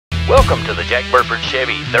Welcome to the Jack Burford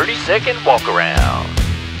Chevy 30-second walk around.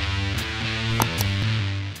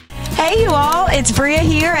 Hey you all, it's Bria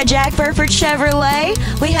here at Jack Burford Chevrolet.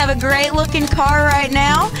 We have a great looking car right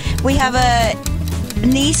now. We have a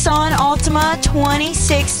Nissan Altima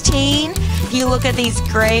 2016. You look at these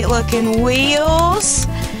great looking wheels.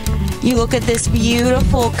 You look at this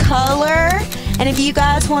beautiful color. And if you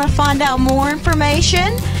guys want to find out more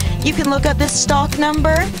information, you can look up this stock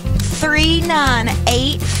number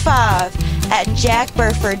 3985 at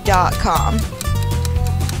jackburford.com.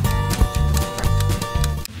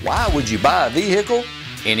 Why would you buy a vehicle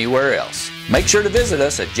anywhere else? Make sure to visit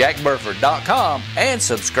us at jackburford.com and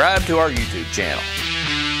subscribe to our YouTube channel.